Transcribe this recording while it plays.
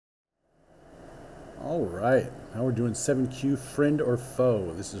All right, now we're doing 7Q Friend or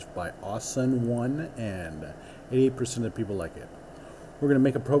Foe. This is by Awesome1, and 88% of the people like it. We're going to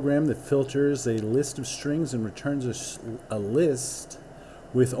make a program that filters a list of strings and returns a list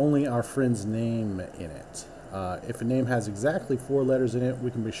with only our friend's name in it. If a name has exactly 4 letters in it, we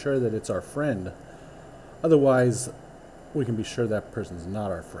can be sure that it's our friend. Otherwise, we can be sure that person's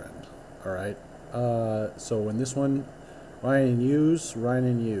not our friend. All right. So in this one, Ryan and Hughes,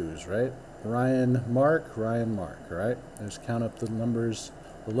 right? Ryan Mark, all right? Just count up the numbers,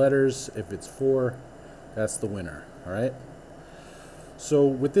 the letters. If it's 4, that's the winner, all right? So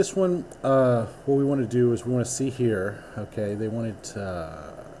with this one, what we want to do is we want to see here, okay, they want it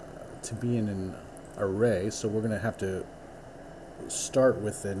to be in an array, so we're going to have to start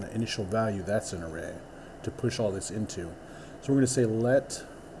with an initial value that's an array to push all this into. So we're going to say let,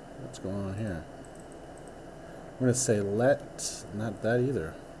 what's going on here? We're going to say let, not that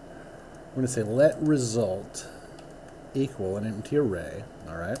either. We're going to say let result equal an empty array,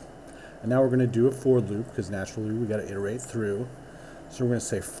 all right? And now we're going to do a for loop because naturally we got to iterate through. So we're going to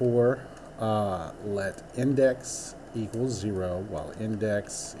say for let index equals 0 while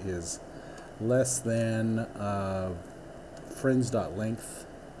index is less than friends.length.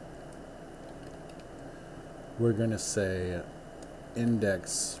 We're going to say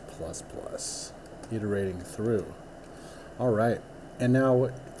index plus plus, iterating through. All right. And now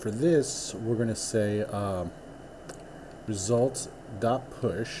for this, we're going to say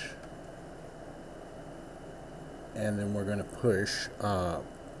results.push, and then we're going to push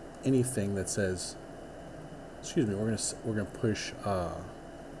anything that says, excuse me, we're going to push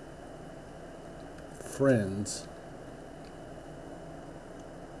friends.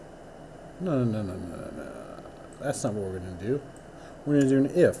 No. That's not what we're going to do. We're going to do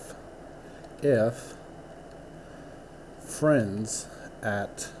an if. If friends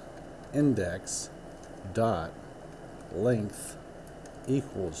at index dot length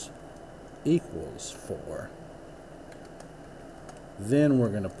equals 4, then we're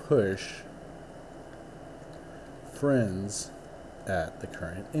going to push friends at the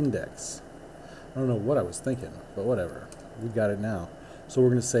current index. I don't know what I was thinking, but whatever, we got it now. So we're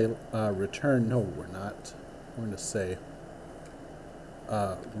going to say return, no we're not, we're going to say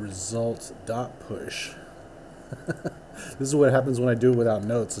results dot push. This is what happens when I do it without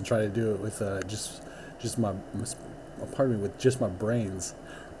notes and try to do it with just my, pardon me, with just my brains.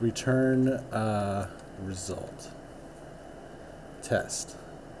 Return result test.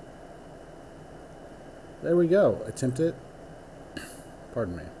 There we go. Attempt it.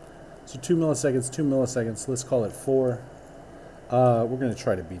 Pardon me. So 2 milliseconds. Let's call it 4. We're going to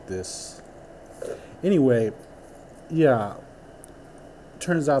try to beat this. Anyway, yeah.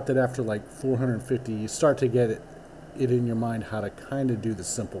 Turns out that after like 450, you start to get it in your mind how to kind of do the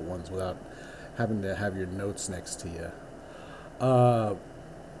simple ones without having to have your notes next to you.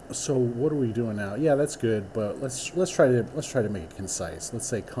 So what are we doing now? Yeah, that's good, but let's try to make it concise. Let's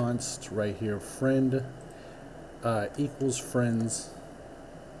say const right here, friend equals friends,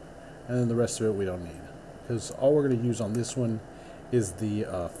 and then the rest of it we don't need, because all we're going to use on this one is the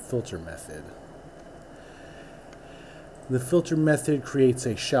filter method. The filter method creates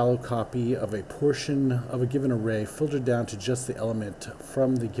a shallow copy of a portion of a given array filtered down to just the element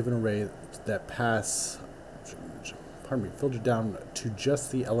from the given array that pass, filtered down to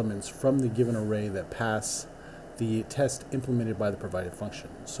just the elements from the given array that pass the test implemented by the provided function.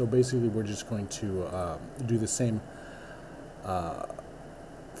 So basically we're just going to do the same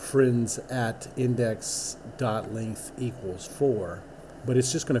friends at index dot length equals 4, but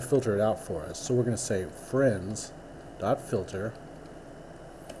it's just going to filter it out for us. So we're going to say friends dot filter,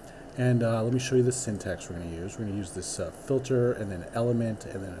 and let me show you the syntax we're going to use. We're going to use this filter and then element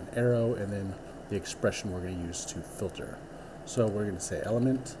and then an arrow and then the expression we're going to use to filter. So we're going to say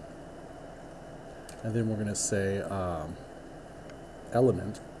element, and then we're going to say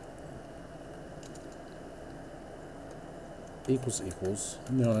element equals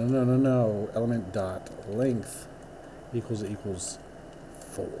no element dot length equals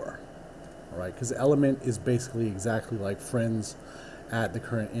 4. All right, because element is basically exactly like friends at the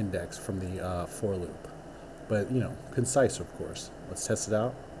current index from the for loop, but you know, concise of course. Let's test it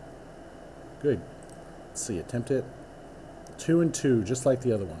out. Good. Let's see, attempt it. 2 and 2, just like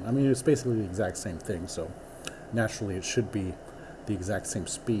the other one. I mean, it's basically the exact same thing, so naturally it should be the exact same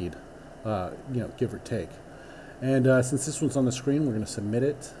speed, you know, give or take. And since this one's on the screen, we're going to submit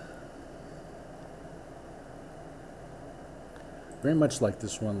it. Very much like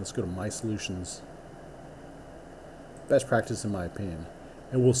this one. Let's go to My Solutions. Best practice in my opinion.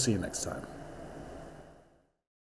 And we'll see you next time.